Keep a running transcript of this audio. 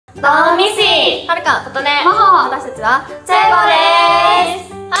ドミシー、はるか、ことね、マホ、私たちはチェゴです。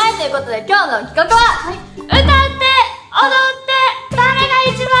はい、ということで今日の企画は、歌って踊って誰が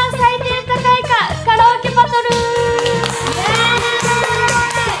一番採点高いかカラオケバトル。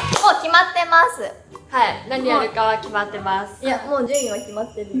もう決まってます。はい、何やるかは決まってます。いや、もう順位は決ま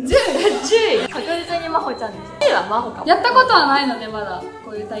ってる。順位確実に真帆ちゃんでしょ。順位は真帆かも。やったことはないのでまだ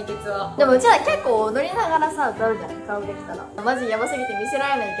こういう対決は。でもうちら結構踊りながらさ歌うじゃん、カラオケ来たら。マジヤバすぎて見せ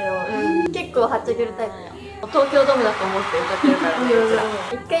られないけど、結構はっちゃけるタイプやん。東京ドームだと思って歌ってるからね、うちら。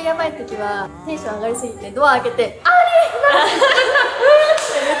一回ヤバい時はテンション上がりすぎてドア開けてあ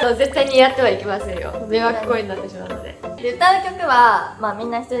れ絶対にやってはいけませんよ。迷惑行為になってしまうので。で、歌う曲はまあみ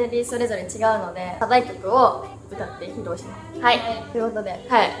んな一人それぞれ違うので課題曲を歌って披露します。はい、ということで、や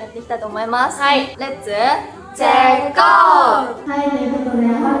っていきたいと思います。はい、レッツチェッコー。はい、ということで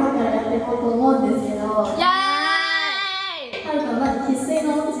はるかからやっていこうと思うんですけど、イエーイ。はるかまず生粋の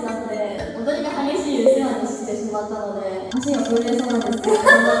音痴なので踊りが激しい世話にしてしまったので足が震えそうなんですけど頑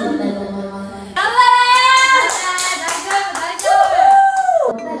張っていきたいと思います。頑張れー。大丈夫。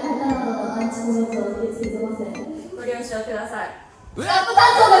お二人下手などのアンチコメントを受け付けてません。ご了承ください。ラップ担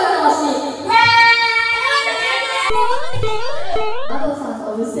当が来てほしい。イエーイ。マドさん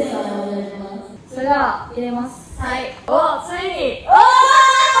とうっせぇわをお願いします。それでは入れます。はい。お、ついに。おー。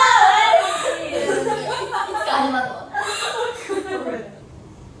いつかありがとう。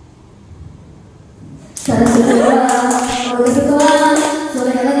さあ、それは俺とはそれ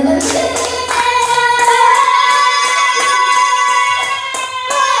が何だって。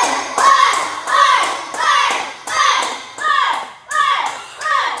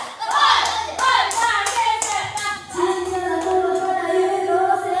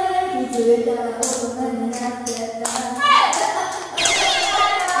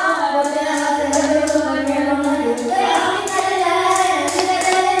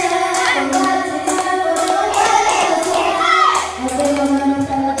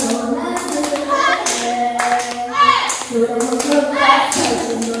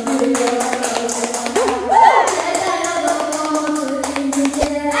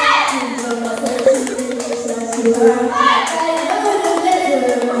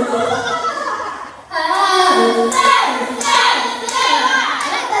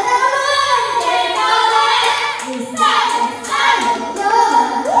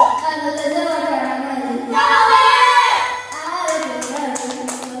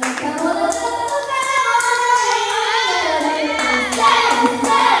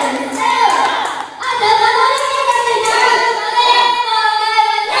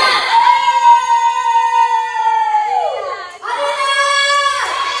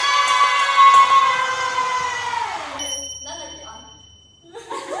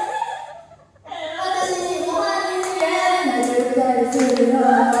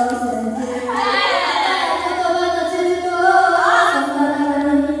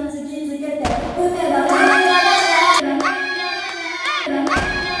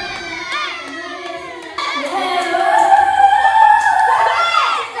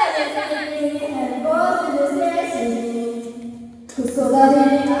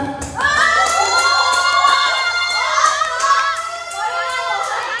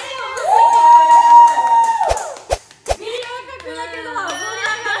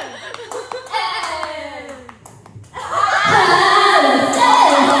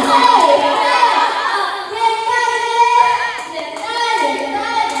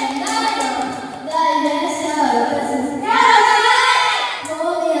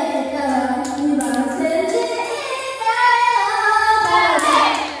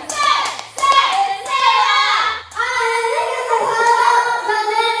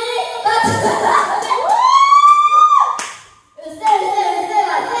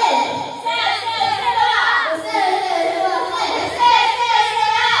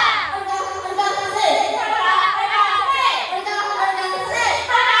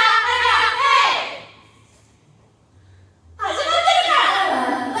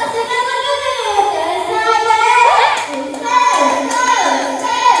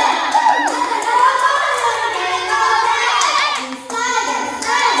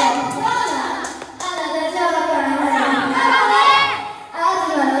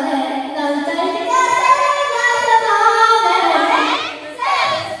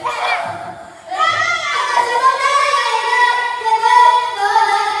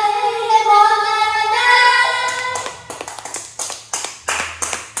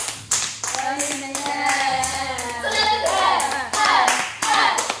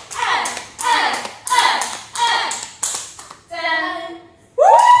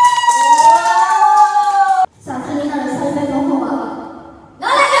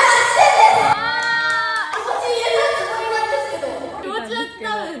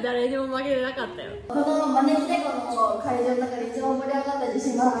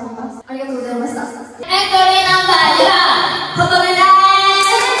があります。ありがとうございました。エントリーナンバー2番、琴音です。よ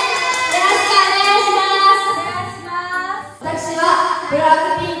ろしくお願いします。私はブラ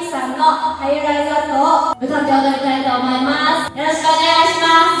ックピンクさんのハイライトを歌って踊りたいと思います。よろしくお願いし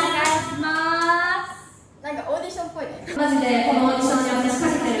ます。お願いします。なんかオーディションっぽいね。マジでこのオーディションに私か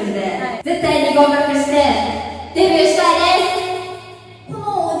けてるんで、はい、絶対に合格してデビューしたいです。こ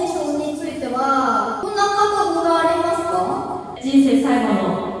のオーディションについてはこんな覚悟がありますか？人生最後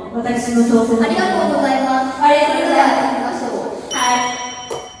の私の挑戦。ありがとうございます。ありがとうございます。行きましょう。はい。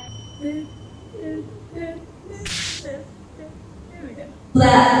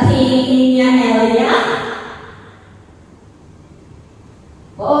Blackpink in your area.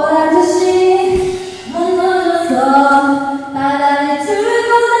 私ものそうただね中古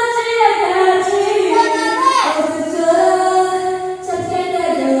のちやかちおすちょちゃけた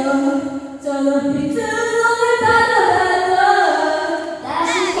よちょのピツの歌の私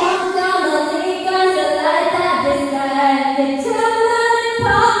本当の理解されたですからねちゃんとポ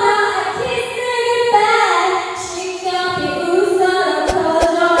ンのキスがしかび嘘の登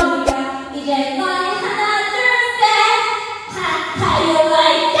場が以前のに放つせはよ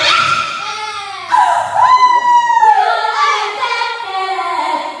like that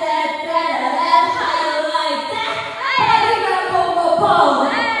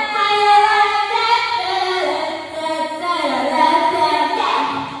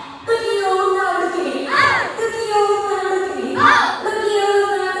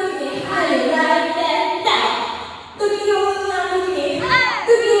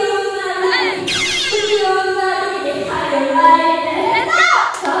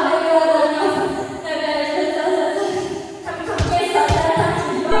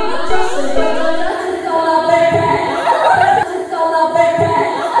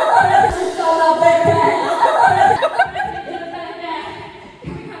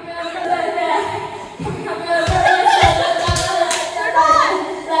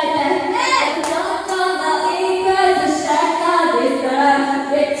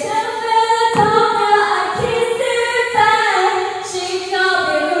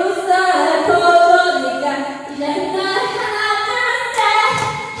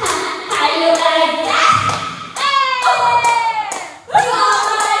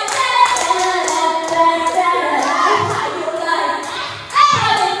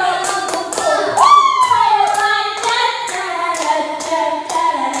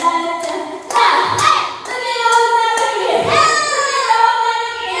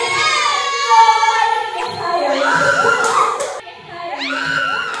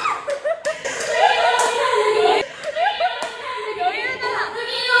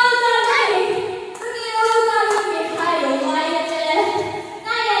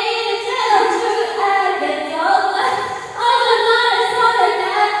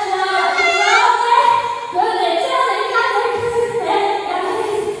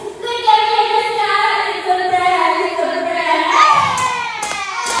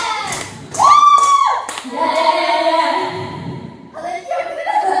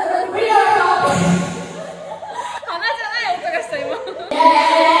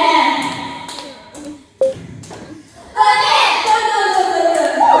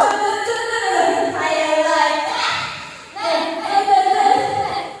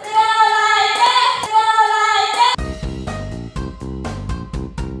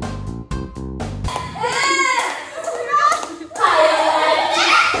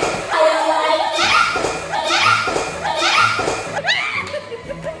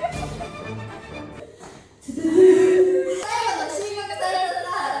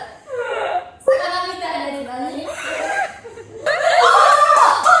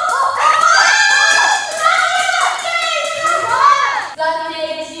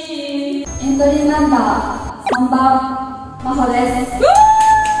エントリーナンバー3番、マホです。よ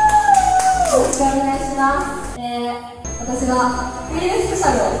ろしくお願いします。私はフィールスペシャ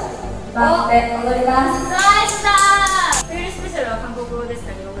ルを歌って踊ります。ナイスだー。フィールスペシャルは韓国語です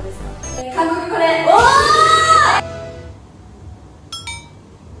か、日本語ですか？韓国語で。おー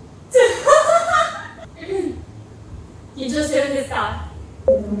緊張してるんですか？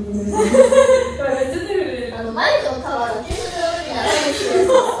マイクのカバーの緊張する時にあるんですよ。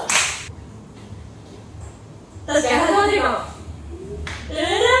確かに始まってるかも。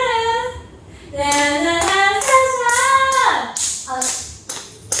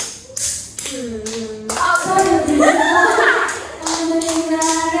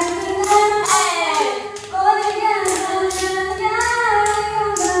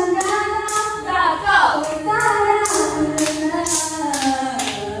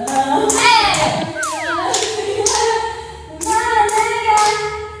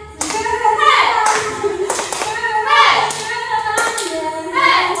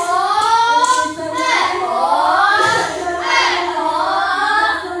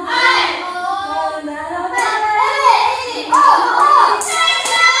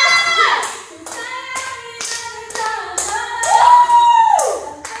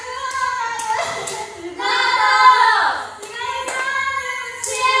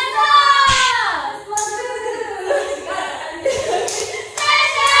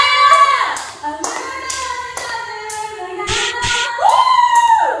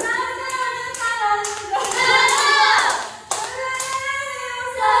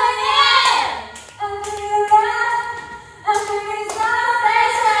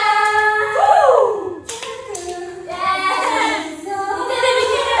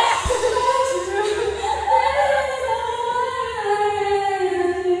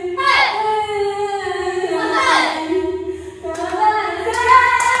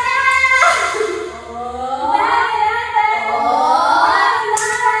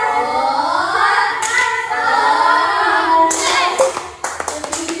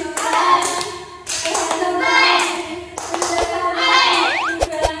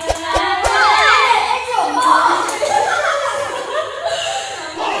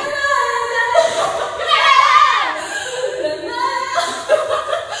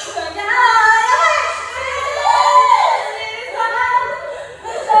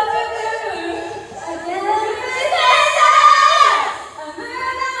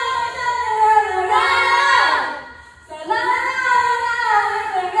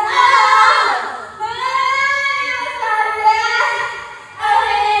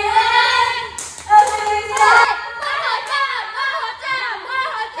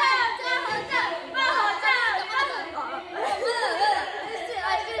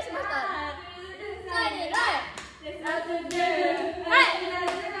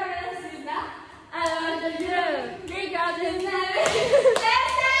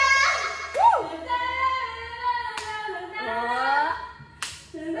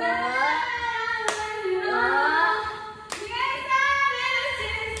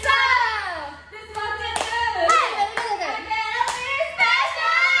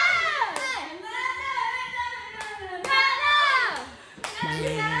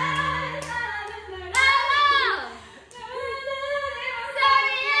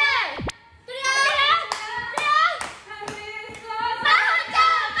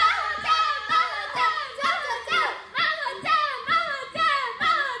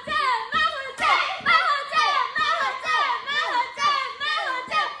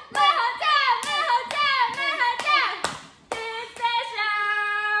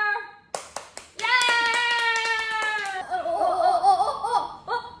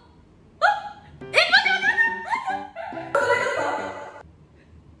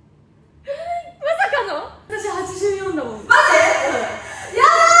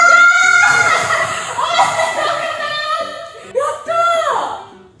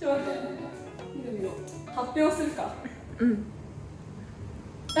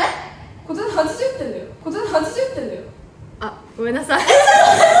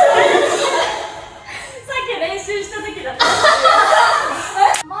き練習した時だった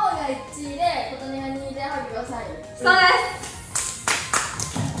真央が1位で琴音が2位でハグが3位。そうです。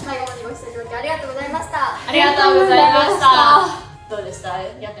最後までご視聴いただきありがとうございました。ありがとうございました。どうでした？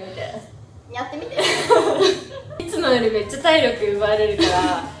やってみて。やってみて。いつもよりめっちゃ体力奪われるか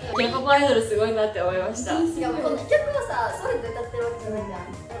らK-POPアイドルすごいなって思いました。いやもうこの曲をさ、ソロで歌ってるわけじゃないじゃん。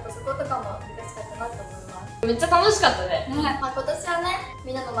やっぱそことかも難しかったなって思います。めっちゃ楽しかったね。まあ今年はね、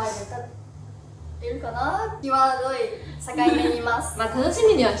みんなの前で歌ってるかな。際どい境目にいます。まあ楽し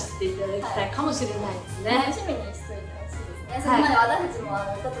みにはしていただきたいかもしれないですね。楽しみにしておいてほしいですね。それまで私たちも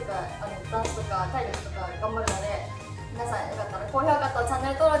歌とかダンスとか体力とか頑張るので、皆さんよかったら高評価とチャンネ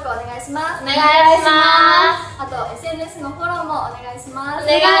ル登録お願いします。お願いします。あと SNS のフォローもお願いします。お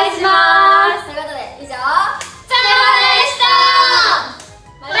願いします。ということで以上。